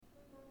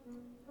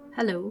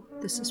Hello,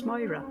 this is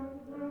Moira.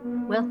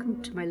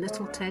 Welcome to my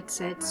Little Ted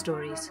Said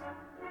stories.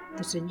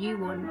 There's a new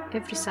one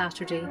every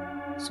Saturday,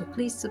 so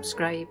please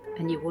subscribe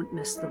and you won't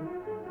miss them.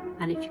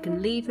 And if you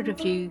can leave a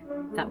review,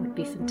 that would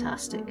be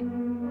fantastic.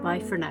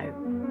 Bye for now.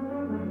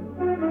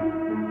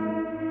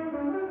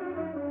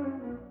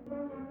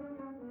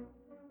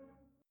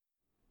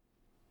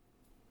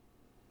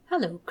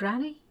 Hello,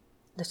 Granny,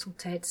 Little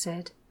Ted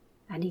said,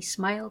 and he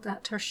smiled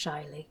at her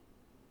shyly.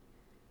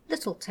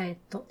 Little Ted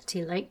thought that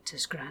he liked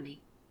his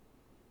Granny.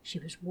 She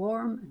was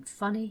warm and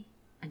funny,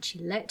 and she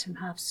let him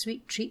have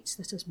sweet treats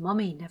that his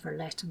mummy never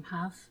let him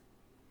have.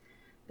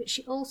 But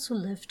she also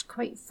lived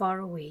quite far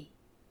away,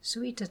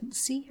 so he didn't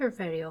see her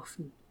very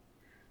often,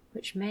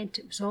 which meant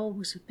it was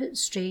always a bit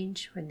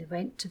strange when they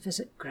went to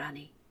visit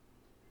Granny.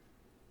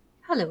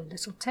 "Hello,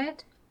 Little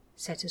Ted,"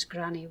 said his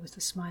Granny with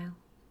a smile.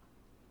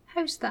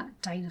 "How's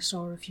that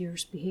dinosaur of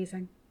yours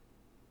behaving?"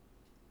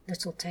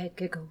 Little Ted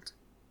giggled.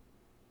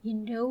 "You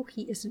know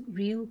he isn't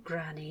real,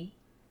 Granny."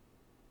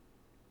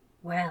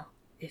 "Well,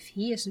 if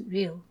he isn't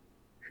real,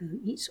 who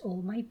eats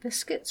all my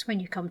biscuits when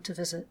you come to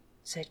visit?"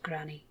 said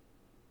Granny.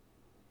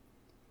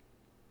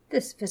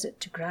 This visit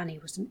to Granny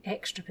was an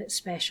extra bit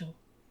special,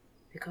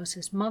 because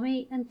his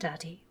mummy and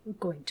daddy were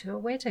going to a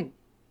wedding,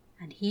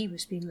 and he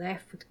was being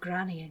left with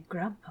Granny and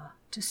Grandpa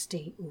to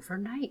stay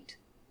overnight,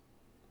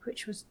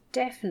 which was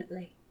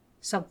definitely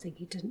something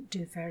he didn't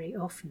do very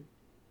often.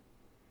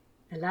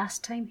 The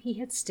last time he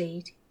had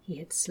stayed, he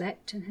had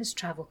slept in his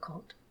travel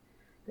cot,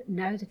 but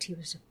now that he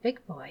was a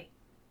big boy,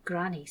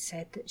 Granny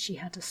said that she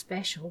had a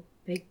special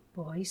big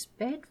boy's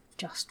bed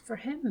just for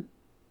him.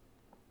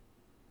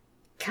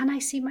 "Can I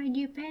see my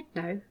new bed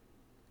now?"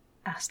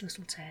 asked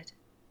Little Ted.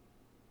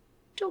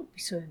 "Don't be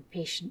so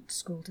impatient,"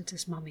 scolded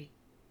his mummy.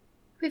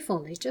 "We've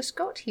only just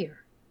got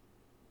here."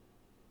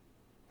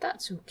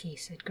 "That's okay,"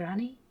 said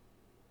Granny.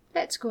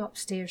 "Let's go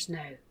upstairs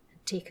now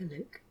and take a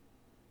look."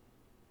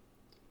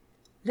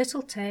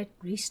 Little Ted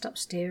raced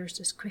upstairs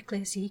as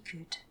quickly as he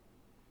could.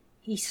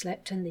 He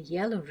slept in the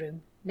yellow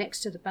room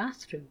next to the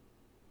bathroom.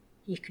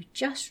 He could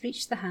just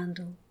reach the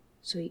handle,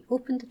 so he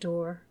opened the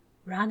door,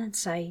 ran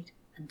inside,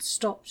 and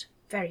stopped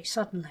very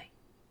suddenly.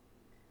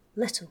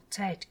 Little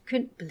Ted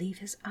couldn't believe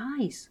his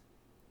eyes.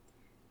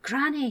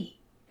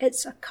 "Granny,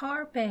 it's a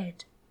car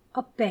bed,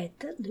 a bed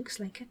that looks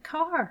like a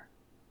car,"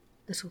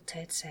 Little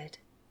Ted said.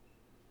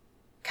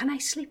 "Can I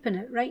sleep in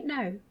it right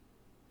now?"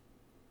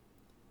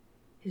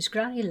 His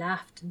Granny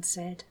laughed and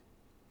said,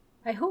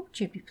 "I hoped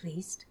you'd be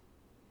pleased.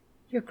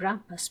 Your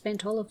Grandpa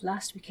spent all of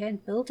last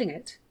weekend building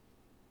it.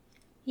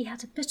 He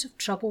had a bit of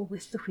trouble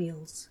with the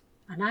wheels,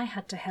 and I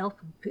had to help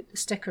him put the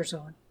stickers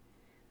on,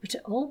 but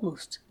it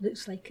almost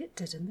looks like it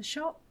did in the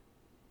shop.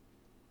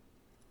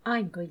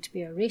 I'm going to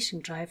be a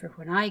racing driver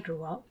when I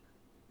grow up,"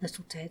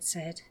 Little Ted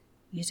said,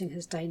 using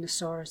his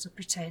dinosaur as a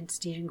pretend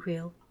steering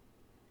wheel.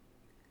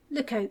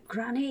 "Look out,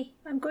 Granny,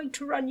 I'm going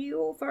to run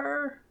you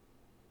over."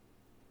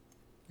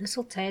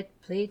 Little Ted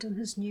played on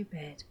his new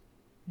bed,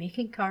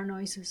 making car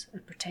noises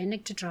and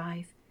pretending to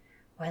drive,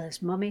 while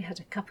his mummy had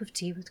a cup of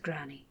tea with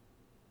Granny.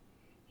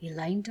 He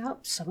lined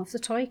up some of the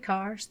toy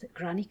cars that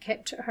Granny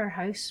kept at her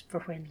house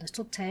for when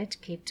Little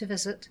Ted came to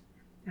visit,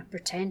 and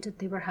pretended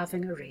they were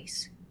having a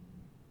race.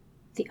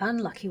 The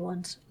unlucky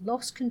ones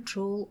lost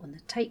control on the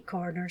tight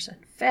corners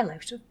and fell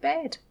out of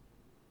bed.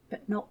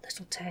 But not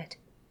Little Ted.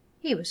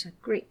 He was a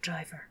great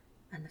driver,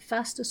 and the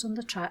fastest on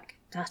the track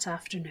that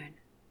afternoon.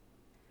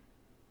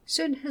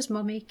 Soon his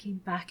mummy came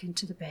back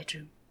into the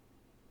bedroom.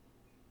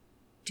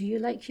 "Do you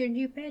like your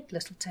new bed,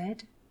 Little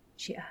Ted?"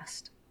 she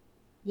asked.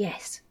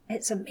 "Yes,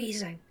 it's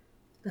amazing,"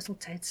 Little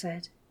Ted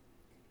said.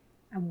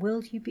 "And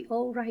will you be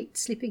all right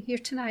sleeping here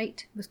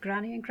tonight with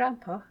Granny and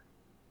Grandpa?"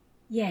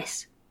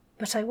 "Yes,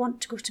 but I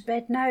want to go to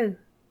bed now."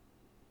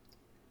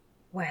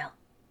 "Well,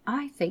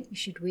 I think you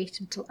should wait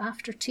until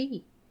after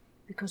tea,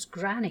 because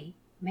Granny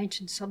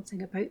mentioned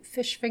something about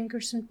fish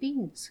fingers and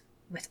beans,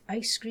 with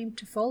ice cream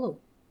to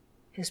follow,"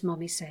 his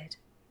mummy said.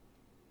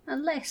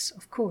 "Unless,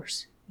 of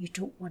course, you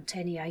don't want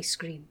any ice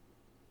cream."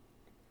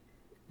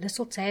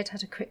 Little Ted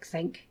had a quick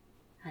think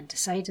and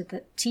decided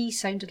that tea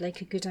sounded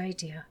like a good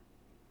idea,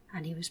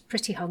 and he was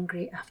pretty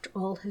hungry after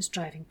all his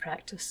driving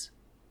practice.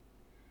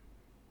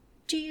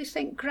 "Do you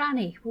think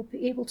Granny will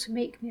be able to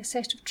make me a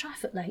set of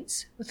traffic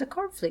lights with a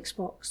cornflakes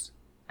box?"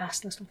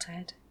 asked Little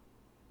Ted.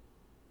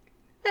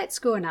 "Let's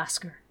go and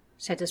ask her,"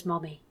 said his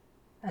mummy,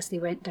 as they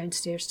went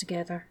downstairs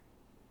together.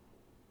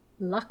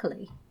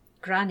 Luckily,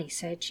 Granny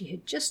said she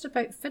had just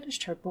about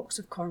finished her box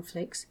of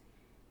cornflakes,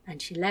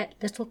 and she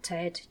let Little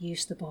Ted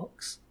use the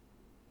box.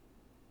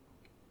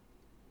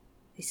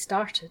 They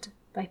started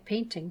by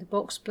painting the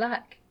box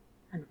black,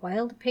 and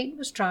while the paint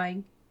was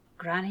drying,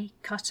 Granny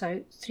cut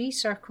out 3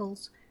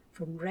 circles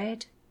from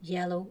red,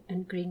 yellow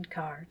and green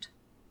card.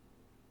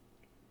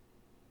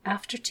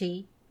 After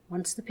tea,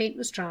 once the paint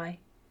was dry,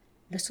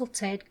 Little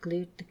Ted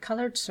glued the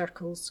coloured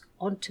circles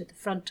onto the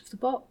front of the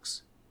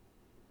box.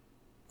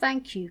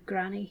 "Thank you,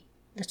 Granny,"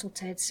 Little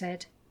Ted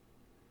said.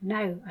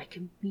 "Now I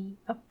can be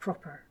a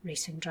proper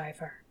racing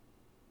driver."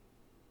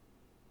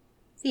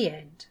 The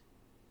end.